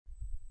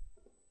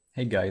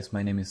Hey guys,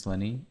 my name is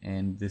Lenny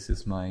and this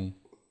is my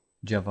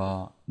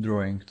Java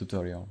drawing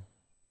tutorial.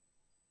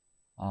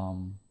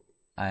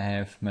 I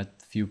have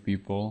met few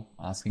people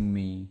asking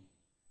me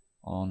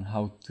on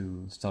how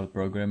to start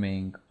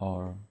programming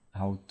or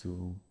how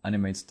to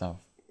animate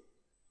stuff.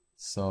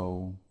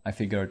 So I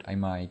figured I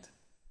might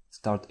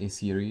start a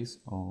series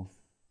of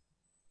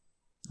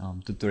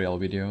tutorial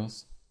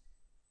videos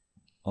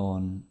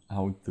on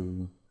how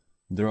to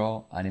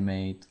draw,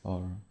 animate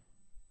or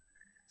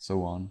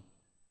so on.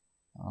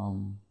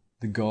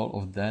 The goal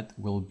of that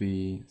will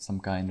be some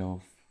kind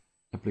of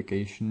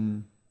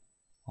application.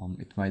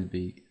 It might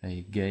be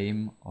a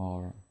game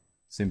or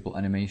simple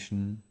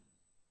animation,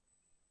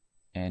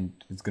 and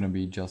it's gonna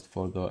be just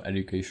for the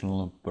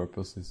educational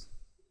purposes.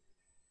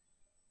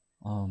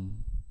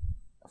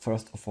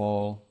 First of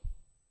all,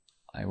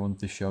 I want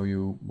to show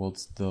you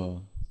what's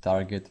the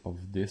target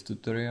of this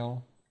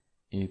tutorial.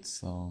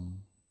 It's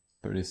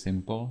pretty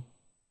simple.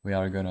 We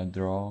are gonna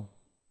draw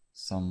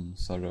some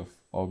sort of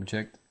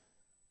object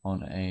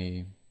on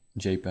a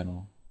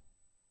JPanel.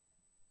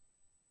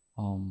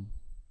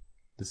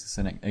 This is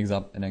an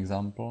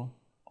example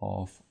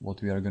of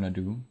what we are gonna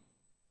do.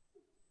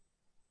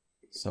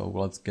 So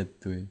let's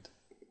get to it.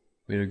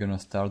 We're gonna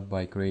start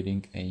by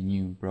creating a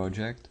new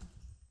project.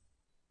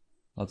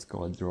 Let's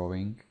call it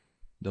drawing,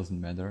 doesn't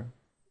matter.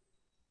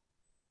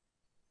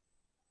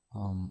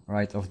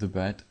 Right off the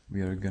bat,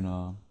 we're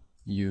gonna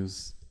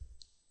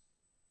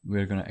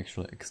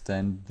actually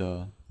extend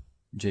the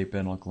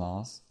JPanel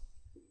class.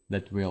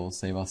 That will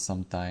save us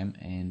some time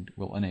and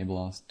will enable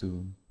us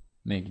to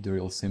make the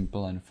real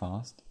simple and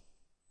fast.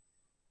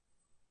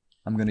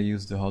 I'm gonna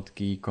use the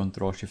hotkey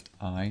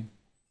Ctrl+Shift+I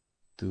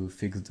to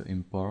fix the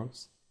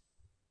imports.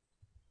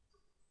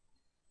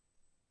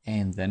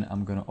 And then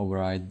I'm gonna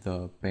override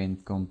the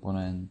paint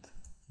component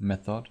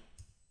method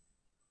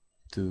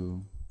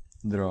to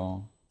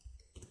draw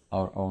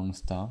our own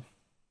stuff.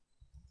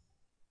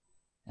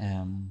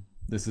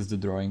 This is the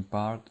drawing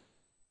part.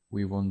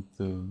 We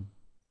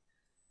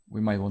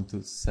might want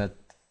to set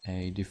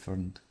a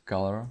different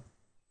color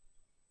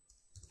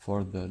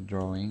for the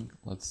drawing.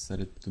 Let's set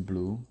it to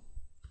blue.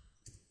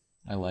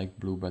 I like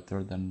blue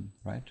better than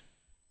red.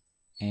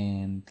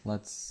 And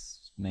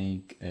let's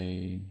make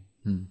a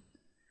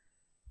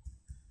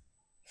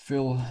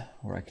fill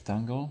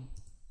rectangle.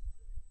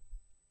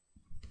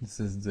 This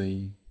is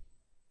the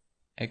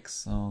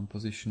X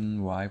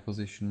position, Y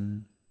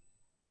position,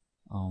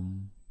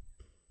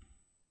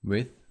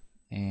 width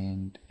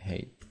and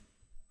height.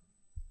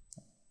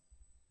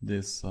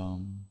 This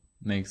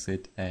makes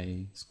it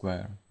a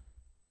square,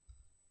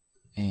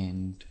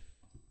 and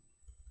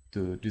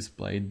to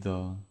display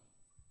the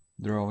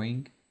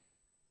drawing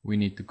we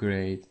need to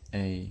create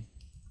a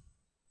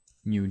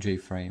new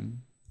JFrame.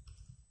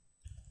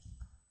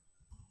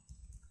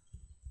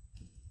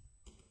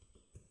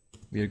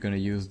 We are gonna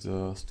use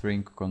the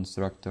string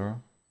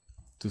constructor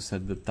to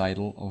set the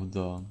title of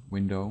the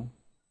window.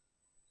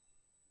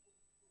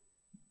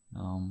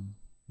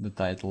 The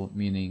title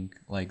meaning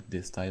like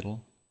this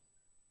title.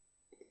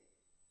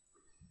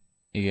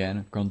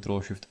 Again,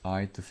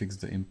 Ctrl+Shift+I to fix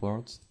the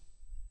imports.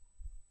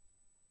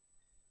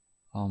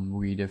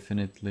 We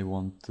definitely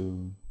want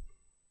to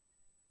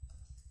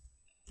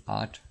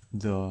add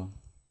the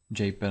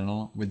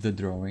JPanel with the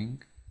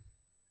drawing,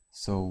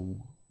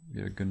 so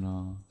we're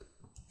gonna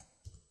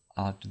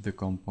add the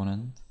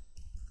component.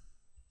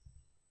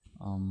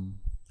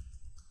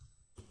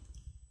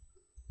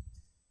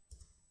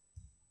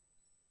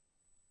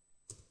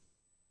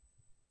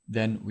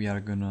 Then we are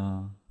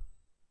gonna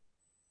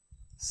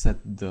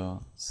set the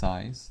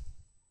size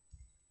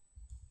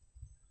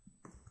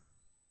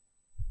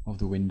of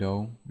the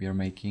window we are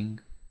making.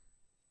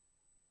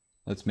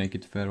 Let's make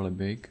it fairly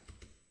big.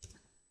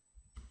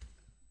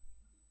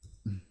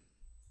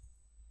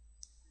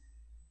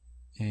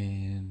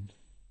 And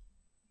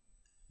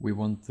we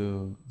want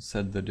to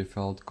set the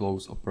default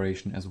close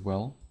operation as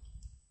well.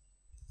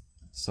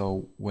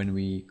 So when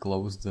we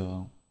close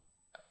the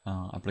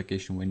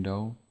application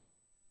window,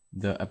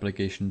 the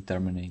application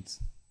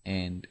terminates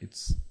and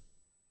it's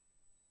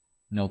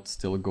not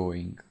still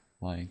going,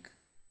 like,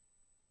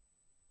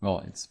 well,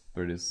 it's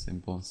pretty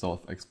simple,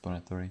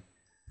 self-explanatory.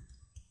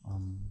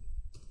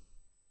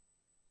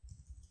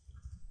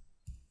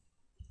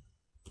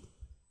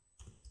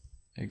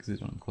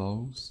 Exit on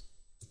close,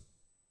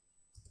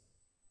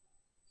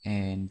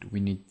 and we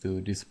need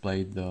to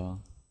display the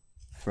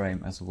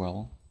frame as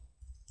well.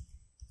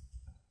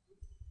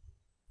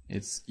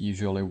 It's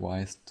usually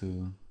wise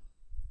to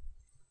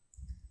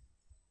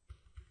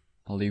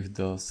leave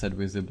the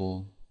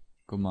setVisible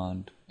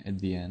command at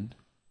the end,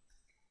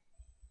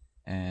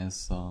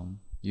 as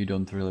you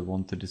don't really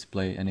want to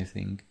display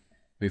anything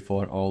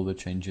before all the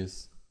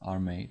changes are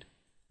made,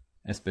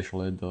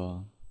 especially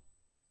the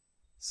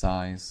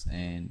size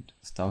and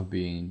stuff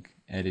being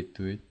added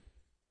to it.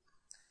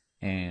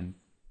 And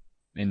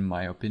in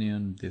my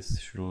opinion, this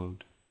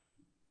should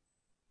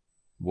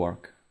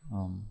work.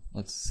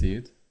 Let's see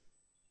it.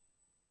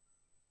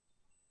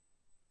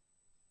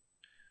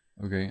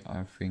 Okay,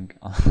 I think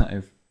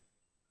I've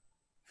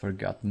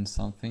forgotten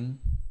something.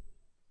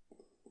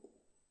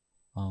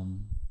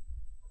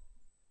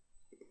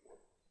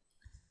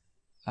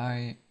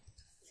 I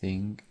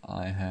think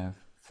I have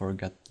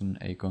forgotten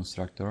a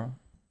constructor.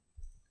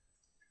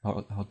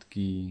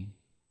 Hotkey,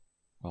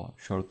 well,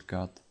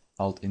 shortcut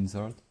Alt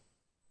insert.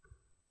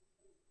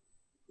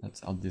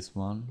 Let's add this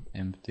one,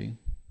 empty.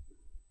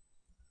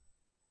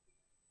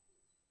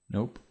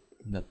 Nope,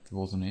 that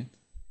wasn't it.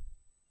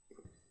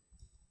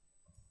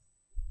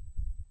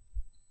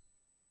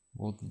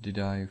 What did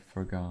I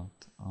forgot?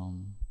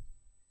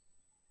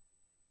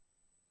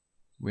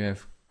 We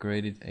have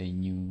created a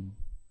new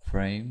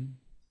frame.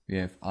 We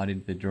have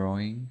added the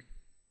drawing.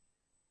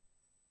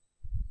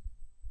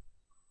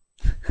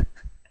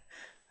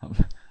 I'm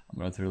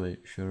not really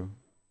sure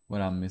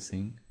what I'm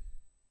missing.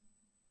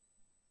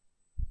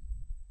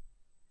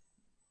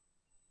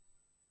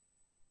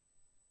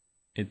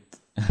 It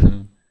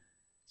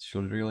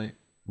should really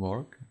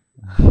work.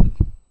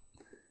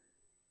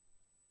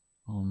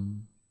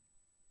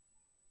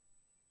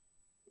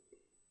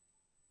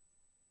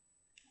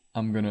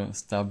 I'm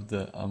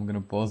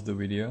gonna pause the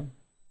video,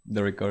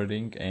 the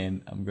recording,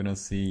 and I'm gonna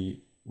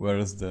see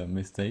where's the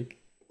mistake.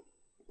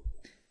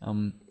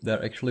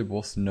 There actually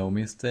was no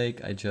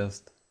mistake. I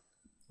just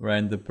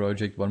ran the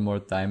project one more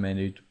time and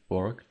it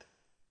worked.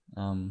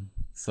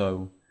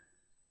 So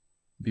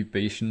be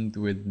patient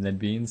with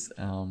NetBeans.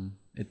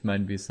 It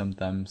might be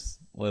sometimes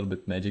a little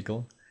bit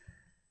magical.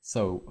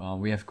 So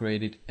we have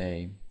created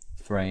a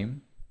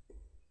frame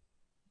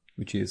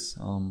which is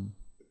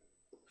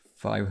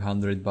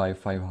 500 by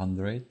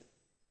 500.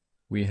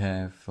 We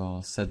have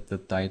set the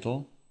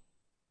title.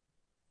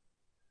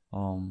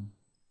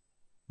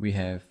 We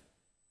have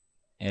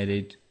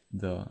added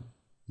the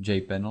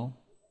J panel,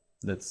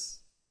 that's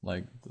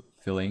like the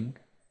filling,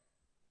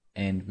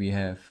 and we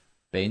have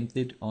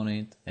painted on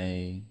it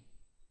a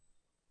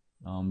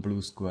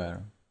blue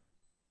square.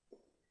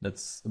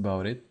 That's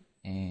about it.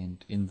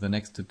 And in the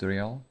next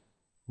tutorial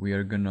we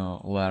are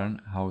gonna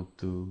learn how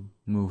to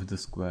move the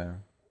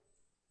square.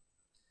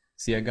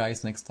 See ya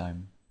guys next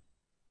time.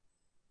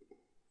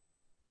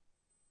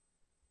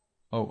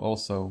 Oh,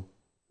 also,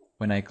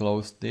 when I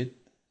closed it,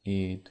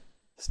 it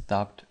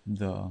stopped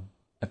the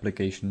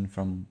application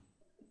from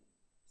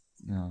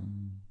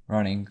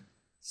running,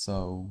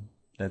 so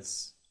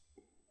that's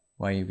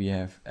why we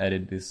have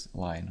added this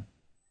line.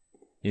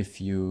 If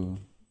you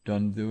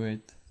don't do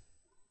it,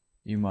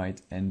 you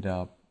might end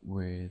up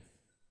with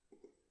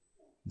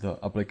the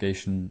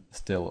application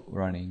still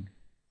running.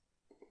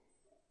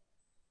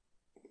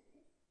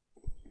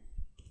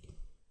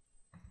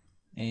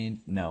 And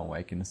now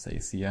I can say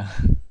see ya.